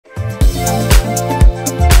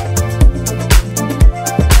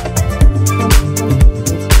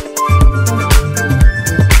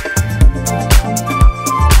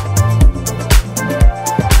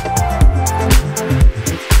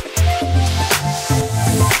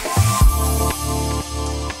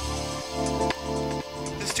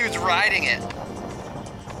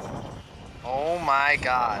my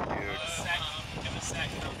god, dude.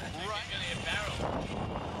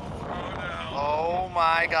 Oh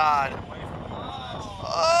my god.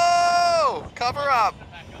 Oh! Cover up!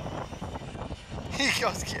 He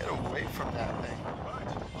goes, get away from that thing.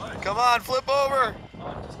 Come on, flip over!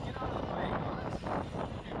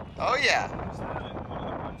 Oh yeah.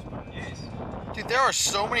 Dude, there are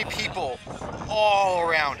so many people all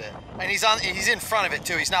around it. And he's in front of it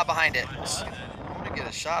too, he's not behind it. I'm gonna get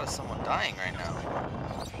a shot of someone dying right now.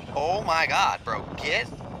 Oh my god, bro. Get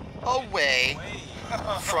away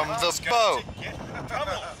from the boat.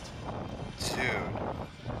 Dude.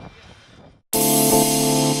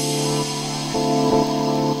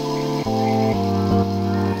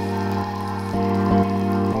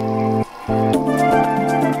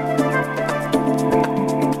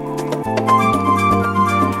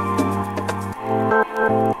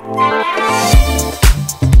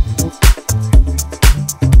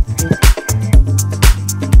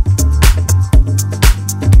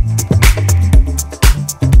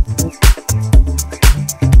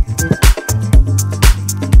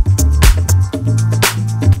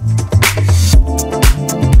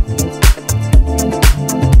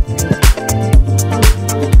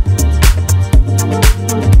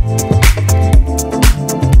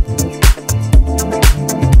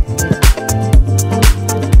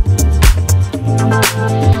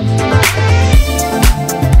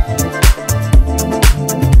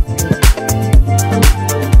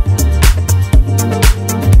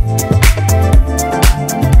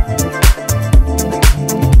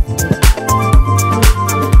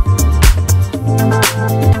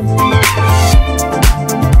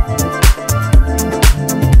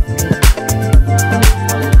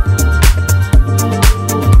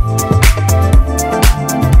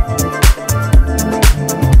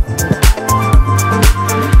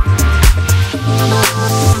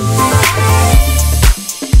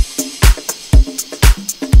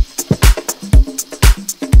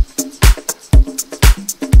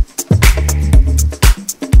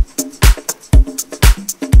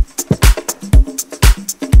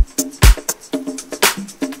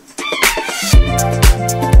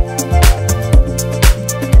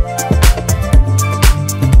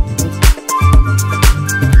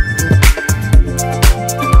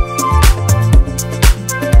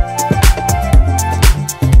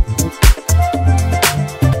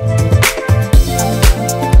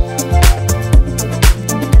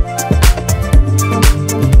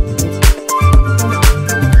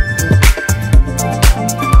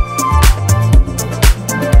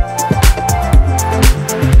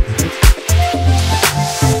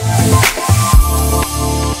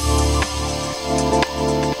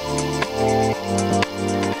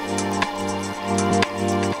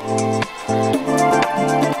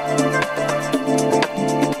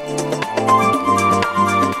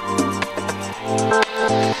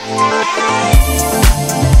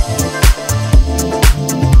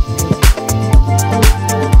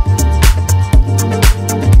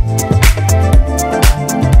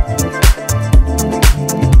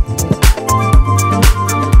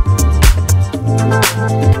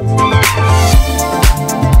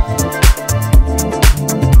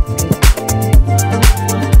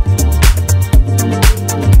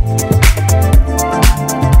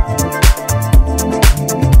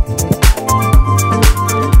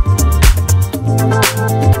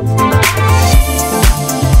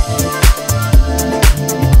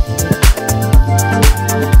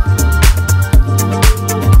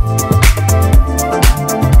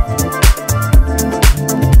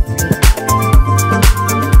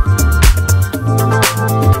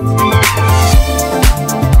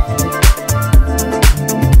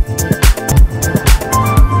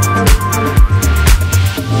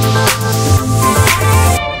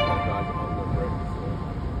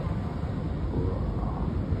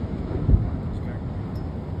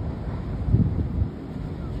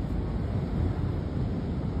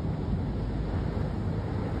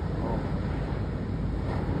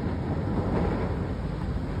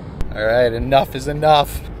 All right, enough is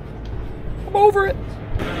enough. I'm over it.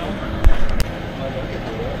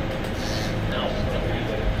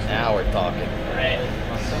 Now we're talking. Right.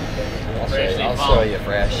 I'll show you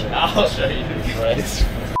fresh. I'll show you fresh.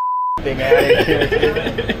 Thing out of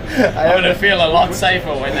here. I'm gonna feel a lot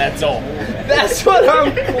safer when that's off. That's what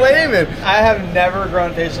I'm claiming. I have never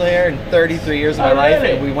grown facial hair in 33 years of my life,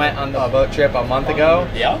 and we went on a boat trip a month ago.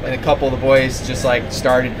 Yeah. And a couple of the boys just like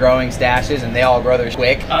started growing stashes, and they all grow theirs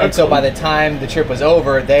quick. And so by the time the trip was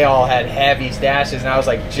over, they all had heavy stashes, and I was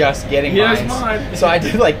like just getting mine. So I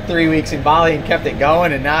did like 3 weeks in Bali and kept it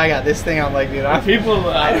going, and now I got this thing. I'm like, dude, I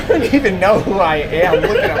don't even know who I am.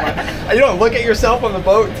 Looking at my, you don't look at yourself on the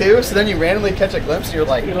boat too. So then you randomly catch a glimpse, and you're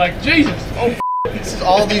like, Jesus, oh. This is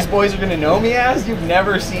all these boys are gonna know me as? You've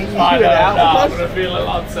never seen me I without know, one? I'm gonna feel a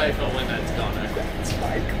lot safer when that's gone. That's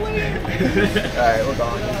my claim. Alright, we're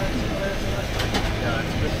gone.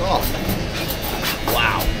 Oh.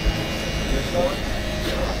 Wow.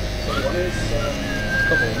 A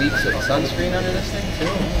couple of weeks of sunscreen under this thing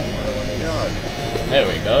too. There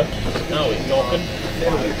we go. Now we're talking.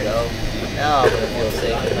 There we go. Now I'm gonna feel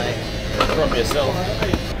safe tonight. From yourself.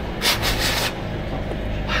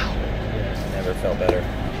 Never felt better.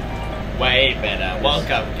 Way better.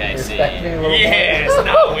 Welcome, Casey. Respect me a little yes, more.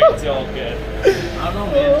 now we're talking. I don't know,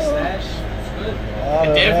 man. Stash. It's good.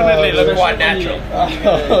 It definitely looks quite natural.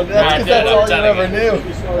 Oh, that's because that's all you ever knew.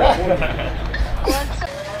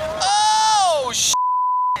 Oh,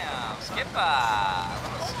 Skipper.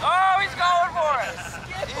 Oh, he's going for it.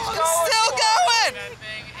 He's still going.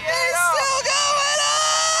 He's still going.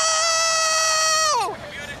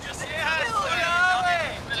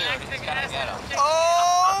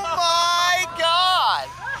 Oh my God!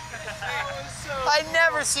 I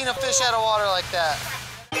never seen a fish out of water like that.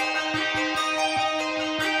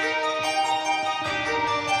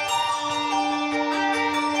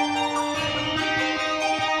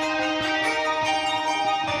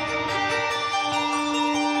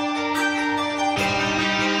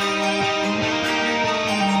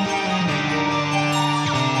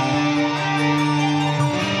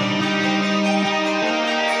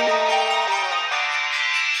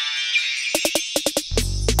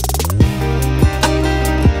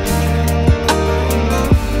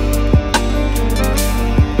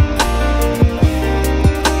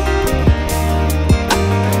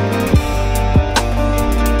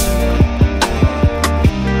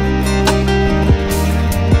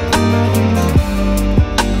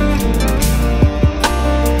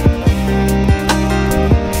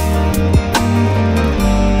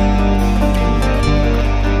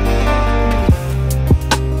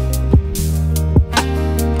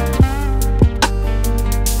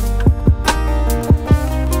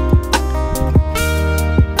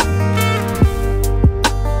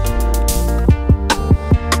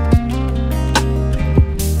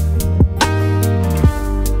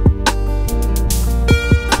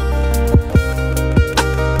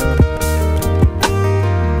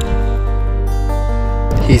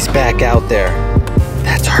 He's back out there.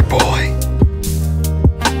 That's our boy.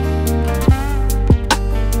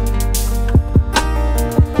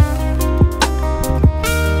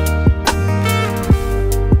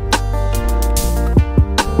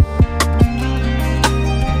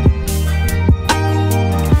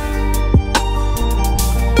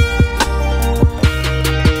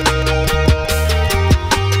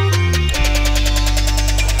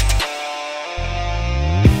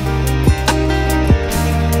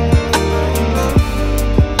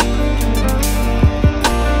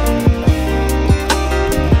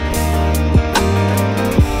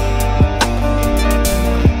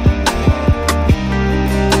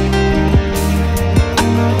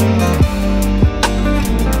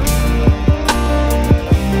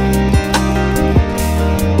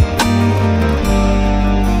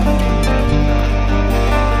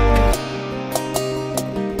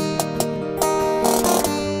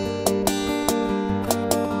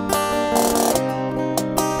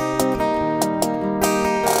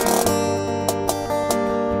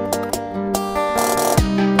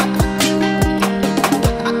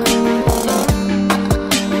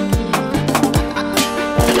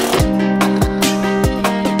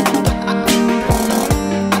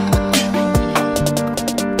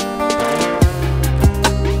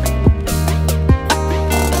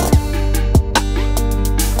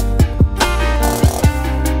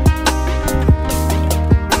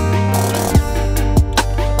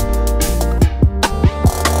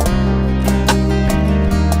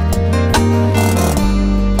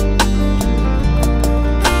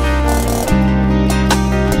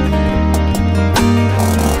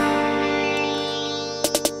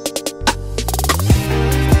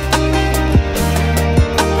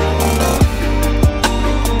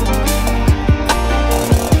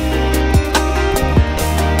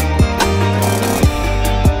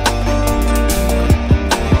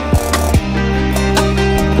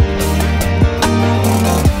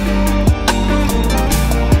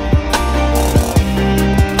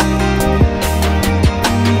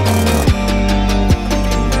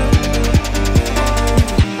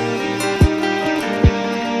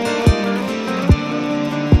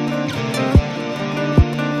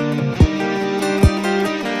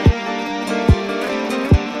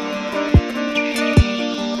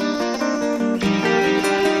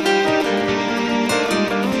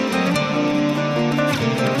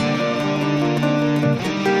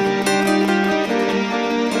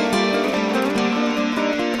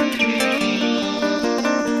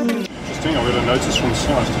 notice from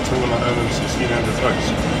size to tell them I own 1,600 bucks.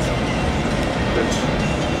 But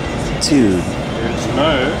dude, there's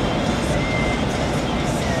no.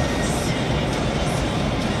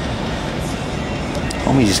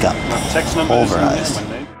 Homie just got My tax number pulverized. is in there,